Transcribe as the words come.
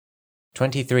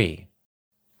23.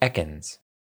 Ekans.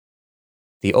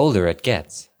 The older it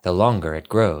gets, the longer it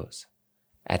grows.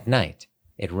 At night,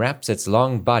 it wraps its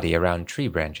long body around tree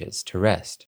branches to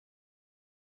rest.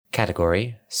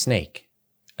 Category: Snake.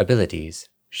 Abilities: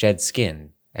 Shed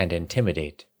skin and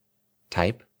intimidate.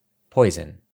 Type: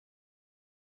 Poison.